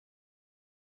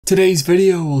Today's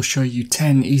video will show you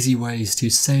 10 easy ways to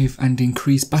save and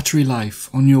increase battery life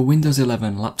on your Windows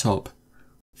 11 laptop.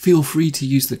 Feel free to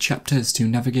use the chapters to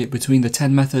navigate between the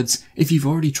 10 methods if you've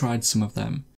already tried some of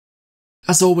them.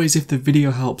 As always, if the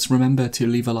video helps, remember to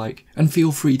leave a like and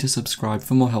feel free to subscribe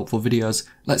for more helpful videos.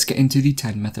 Let's get into the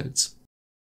 10 methods.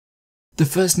 The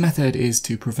first method is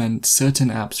to prevent certain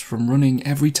apps from running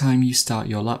every time you start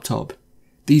your laptop.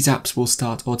 These apps will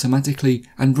start automatically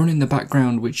and run in the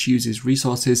background, which uses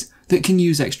resources that can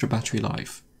use extra battery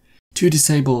life. To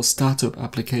disable startup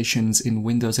applications in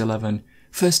Windows 11,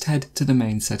 first head to the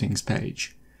main settings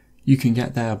page. You can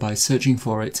get there by searching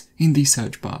for it in the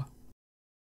search bar.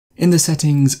 In the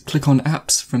settings, click on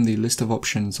Apps from the list of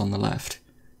options on the left.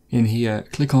 In here,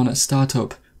 click on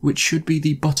Startup, which should be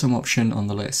the bottom option on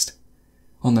the list.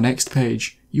 On the next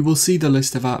page, you will see the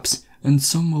list of apps, and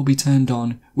some will be turned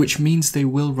on, which means they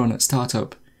will run at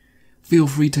startup. Feel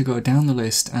free to go down the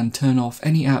list and turn off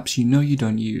any apps you know you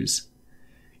don't use.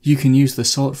 You can use the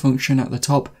sort function at the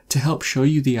top to help show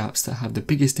you the apps that have the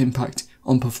biggest impact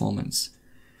on performance.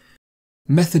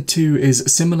 Method 2 is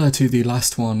similar to the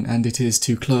last one, and it is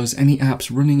to close any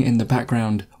apps running in the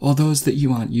background or those that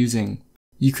you aren't using.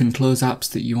 You can close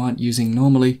apps that you aren't using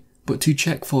normally, but to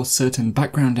check for certain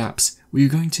background apps, we are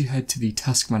going to head to the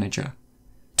Task Manager.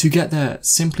 To get there,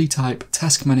 simply type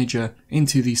Task Manager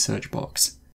into the search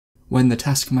box. When the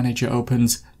Task Manager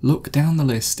opens, look down the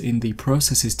list in the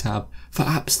Processes tab for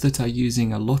apps that are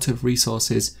using a lot of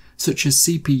resources such as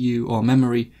CPU or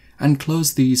memory, and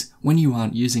close these when you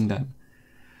aren't using them.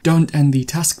 Don't end the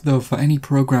task though for any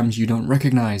programs you don't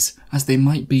recognize, as they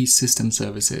might be system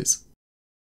services.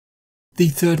 The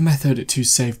third method to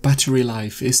save battery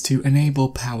life is to enable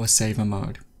Power Saver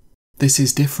mode. This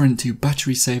is different to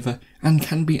Battery Saver and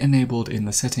can be enabled in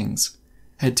the settings.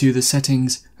 Head to the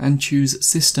settings and choose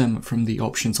System from the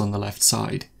options on the left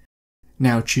side.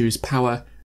 Now choose Power,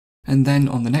 and then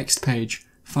on the next page,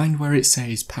 find where it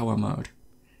says Power Mode.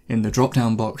 In the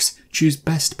drop-down box, choose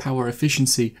Best Power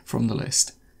Efficiency from the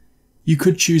list. You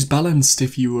could choose Balanced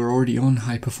if you were already on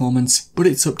High Performance, but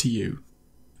it's up to you.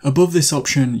 Above this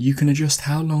option, you can adjust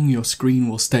how long your screen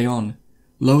will stay on.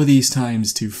 Lower these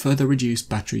times to further reduce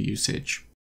battery usage.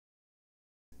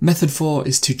 Method 4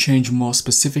 is to change more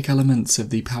specific elements of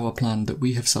the power plan that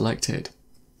we have selected.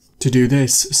 To do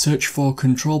this, search for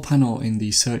Control Panel in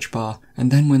the search bar, and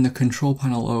then when the Control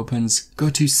Panel opens, go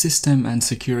to System and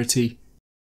Security,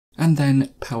 and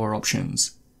then Power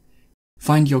Options.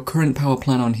 Find your current power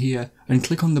plan on here and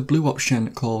click on the blue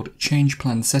option called Change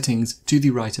Plan Settings to the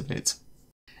right of it.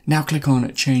 Now click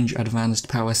on Change Advanced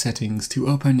Power Settings to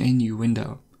open a new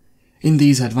window. In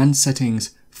these advanced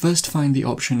settings, first find the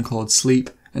option called Sleep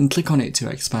and click on it to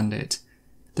expand it.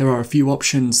 There are a few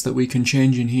options that we can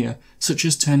change in here, such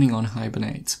as turning on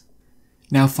Hibernate.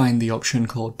 Now find the option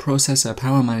called Processor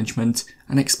Power Management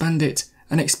and expand it,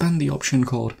 and expand the option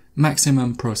called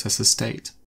Maximum Processor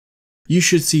State. You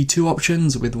should see two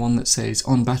options with one that says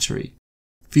On Battery.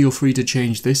 Feel free to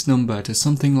change this number to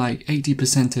something like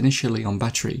 80% initially on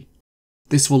battery.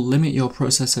 This will limit your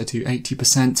processor to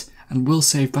 80% and will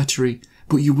save battery,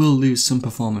 but you will lose some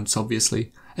performance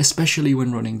obviously, especially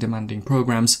when running demanding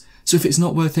programs, so if it's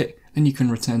not worth it, then you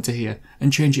can return to here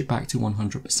and change it back to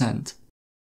 100%.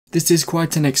 This is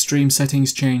quite an extreme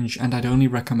settings change, and I'd only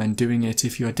recommend doing it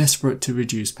if you are desperate to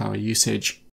reduce power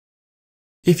usage.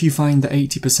 If you find that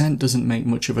 80% doesn't make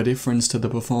much of a difference to the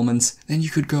performance, then you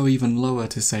could go even lower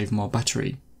to save more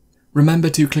battery. Remember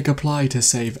to click Apply to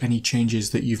save any changes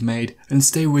that you've made, and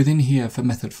stay within here for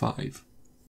method 5.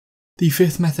 The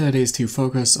fifth method is to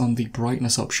focus on the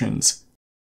brightness options.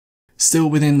 Still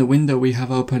within the window we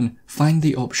have open, find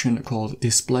the option called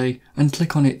Display and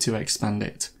click on it to expand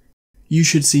it. You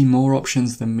should see more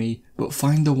options than me, but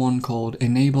find the one called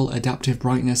Enable Adaptive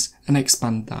Brightness and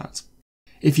expand that.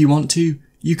 If you want to,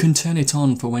 you can turn it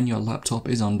on for when your laptop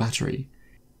is on battery.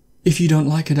 If you don't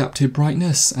like adaptive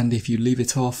brightness, and if you leave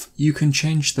it off, you can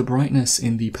change the brightness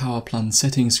in the power plan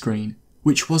settings screen,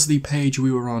 which was the page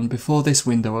we were on before this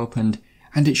window opened,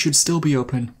 and it should still be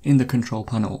open in the control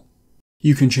panel.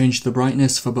 You can change the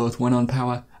brightness for both when on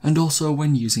power and also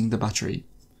when using the battery.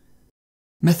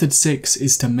 Method 6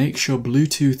 is to make sure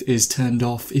Bluetooth is turned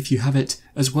off if you have it,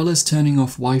 as well as turning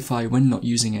off Wi-Fi when not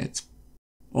using it.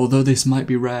 Although this might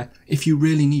be rare, if you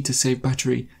really need to save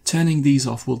battery, turning these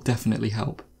off will definitely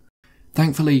help.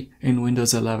 Thankfully, in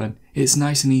Windows 11, it's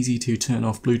nice and easy to turn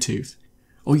off Bluetooth.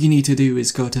 All you need to do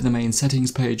is go to the main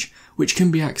settings page, which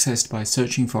can be accessed by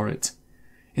searching for it.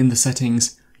 In the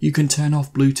settings, you can turn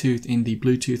off Bluetooth in the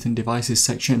Bluetooth and Devices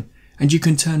section, and you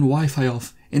can turn Wi-Fi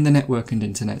off in the Network and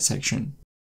Internet section.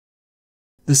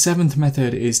 The 7th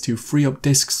method is to free up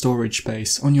disk storage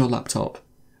space on your laptop.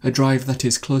 A drive that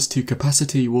is close to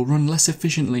capacity will run less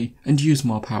efficiently and use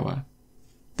more power.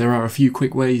 There are a few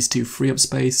quick ways to free up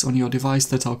space on your device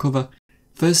that I'll cover.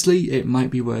 Firstly, it might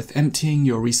be worth emptying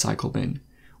your recycle bin,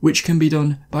 which can be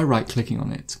done by right-clicking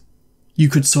on it. You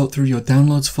could sort through your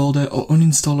downloads folder or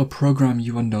uninstall a program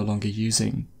you are no longer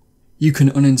using. You can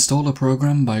uninstall a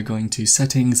program by going to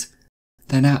Settings,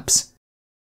 then Apps,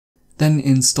 then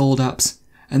Installed Apps,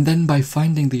 and then by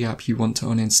finding the app you want to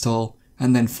uninstall,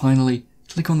 and then finally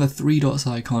click on the 3 dots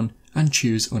icon and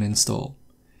choose Uninstall.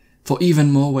 For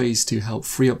even more ways to help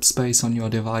free up space on your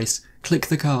device, click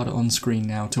the card on screen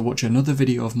now to watch another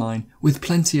video of mine with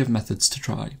plenty of methods to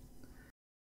try.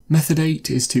 Method 8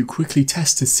 is to quickly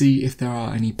test to see if there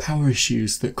are any power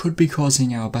issues that could be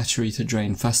causing our battery to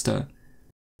drain faster.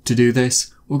 To do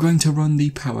this, we're going to run the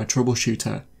Power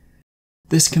Troubleshooter.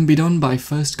 This can be done by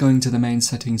first going to the main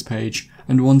settings page,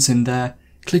 and once in there,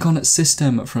 click on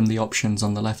System from the options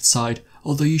on the left side,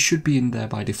 although you should be in there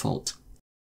by default.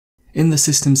 In the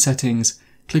system settings,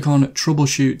 click on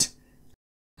Troubleshoot,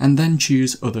 and then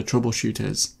choose Other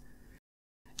Troubleshooters.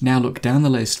 Now look down the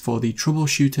list for the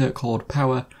troubleshooter called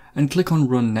Power and click on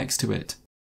Run next to it.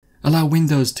 Allow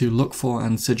Windows to look for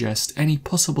and suggest any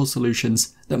possible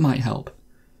solutions that might help.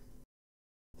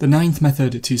 The 9th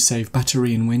method to save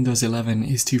battery in Windows 11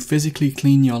 is to physically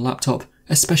clean your laptop,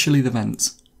 especially the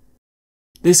vents.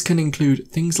 This can include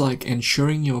things like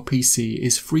ensuring your PC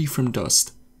is free from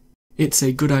dust. It's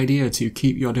a good idea to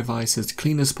keep your device as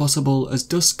clean as possible, as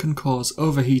dust can cause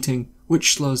overheating,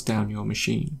 which slows down your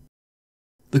machine.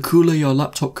 The cooler your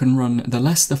laptop can run, the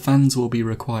less the fans will be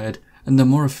required and the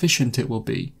more efficient it will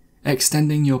be,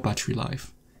 extending your battery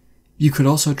life. You could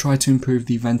also try to improve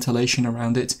the ventilation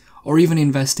around it, or even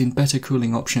invest in better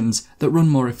cooling options that run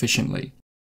more efficiently.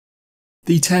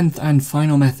 The 10th and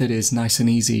final method is nice and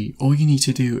easy. All you need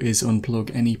to do is unplug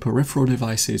any peripheral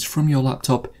devices from your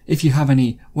laptop if you have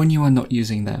any when you are not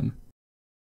using them.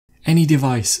 Any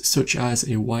device such as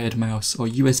a wired mouse or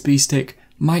USB stick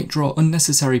might draw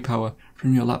unnecessary power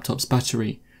from your laptop's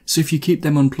battery, so if you keep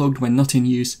them unplugged when not in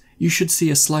use, you should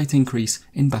see a slight increase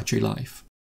in battery life.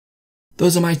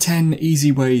 Those are my 10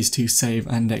 easy ways to save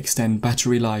and extend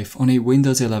battery life on a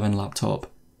Windows 11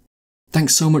 laptop.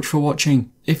 Thanks so much for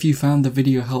watching. If you found the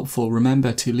video helpful,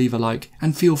 remember to leave a like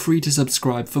and feel free to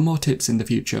subscribe for more tips in the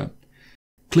future.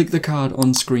 Click the card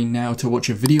on screen now to watch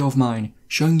a video of mine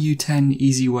showing you 10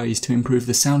 easy ways to improve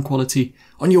the sound quality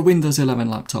on your Windows 11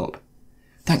 laptop.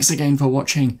 Thanks again for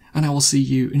watching, and I will see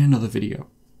you in another video.